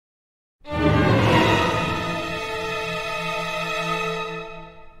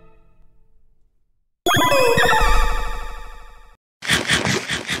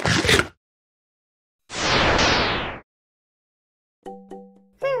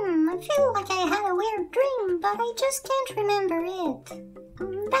feel like I had a weird dream, but I just can't remember it.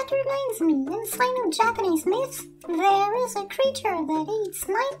 That reminds me, in Sino-Japanese myths, there is a creature that eats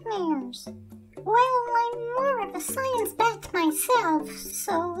nightmares. Well, I'm more of a science bat myself,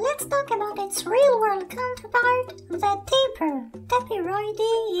 so let's talk about its real-world counterpart, the tapir.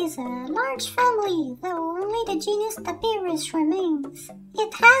 Tapiroidae is a large family, though only the genus Tapir remains.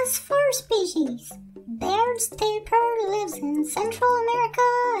 It has 4 species. Baird's tapir lives in Central America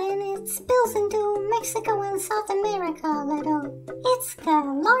and it spills into Mexico and South America a little. It's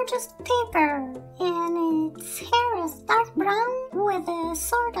the largest tapir and its hair is dark brown with a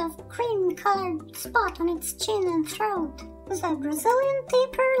sort of cream-colored spot on its chin and throat. The Brazilian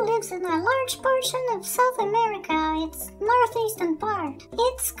tapir lives in a large portion of South America, its northeastern part.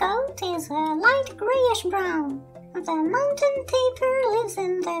 Its coat is a light grayish-brown. The mountain tapir lives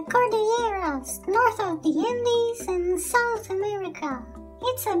in the Cordilleras, north of the Andes in South America.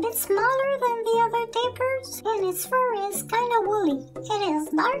 It's a bit smaller than the other tapirs, and its fur is kinda woolly. It is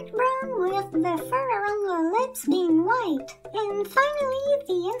dark brown with the fur around the lips being white. And finally,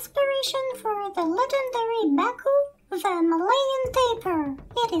 the inspiration for the legendary Baku, the Malayan tapir.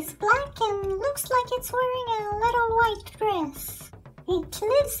 It is black and looks like it's wearing a little white dress. It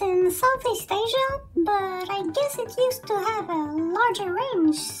lives in Southeast Asia, but I guess it used to have a larger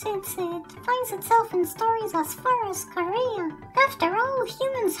range since it finds itself in stories as far as Korea. After all,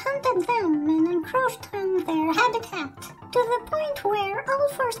 humans hunted them and encroached on their habitat, to the point where all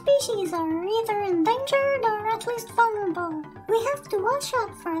 4 species are either endangered or at least vulnerable. We have to watch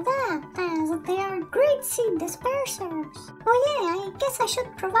out for that, as they are great seed dispersers. Oh yeah, I guess I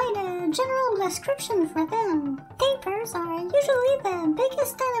should provide a general description for them. Tapirs are usually the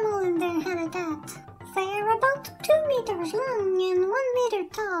biggest animal in their habitat. They're about 2 meters long and 1 meter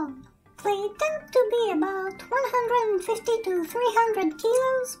tall. They tend to be about 150 to 300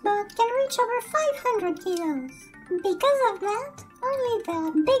 kilos, but can reach over 500 kilos. Because of that, only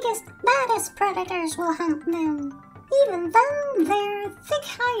the biggest, baddest predators will hunt them. Even then, their thick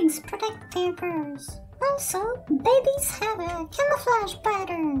hides protect tapirs. Also, babies have a camouflage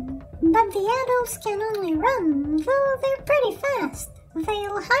pattern, but the adults can only run, though they're pretty fast.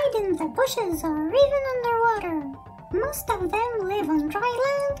 They'll hide in the bushes or even underwater. Most of them live on dry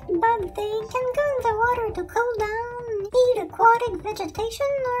land, but they can go in the water to cool down, eat aquatic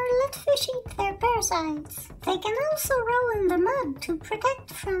vegetation, or let fish eat their parasites. They can also roll in the mud to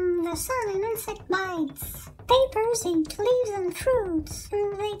protect from the sun and insect bites. Tapirs eat leaves and fruits,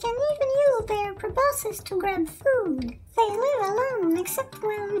 and they can even use their proboscis to grab food. They live alone except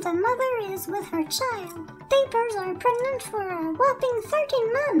when the mother is with her child. Tapirs are pregnant for a whopping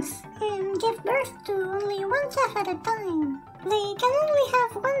 13 months and give birth to only 1 calf at a time. They can only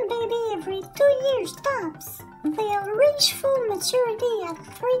have 1 baby every 2 years tops. They'll reach full maturity at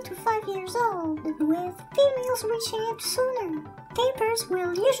 3 to 5 years old, with females reaching it sooner. Tapirs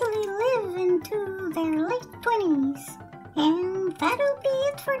will usually live into their late 20s. And that'll be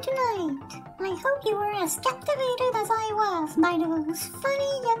it for tonight. I hope you were as captivated as I was by those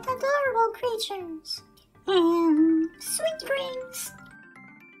funny yet adorable creatures. And sweet dreams!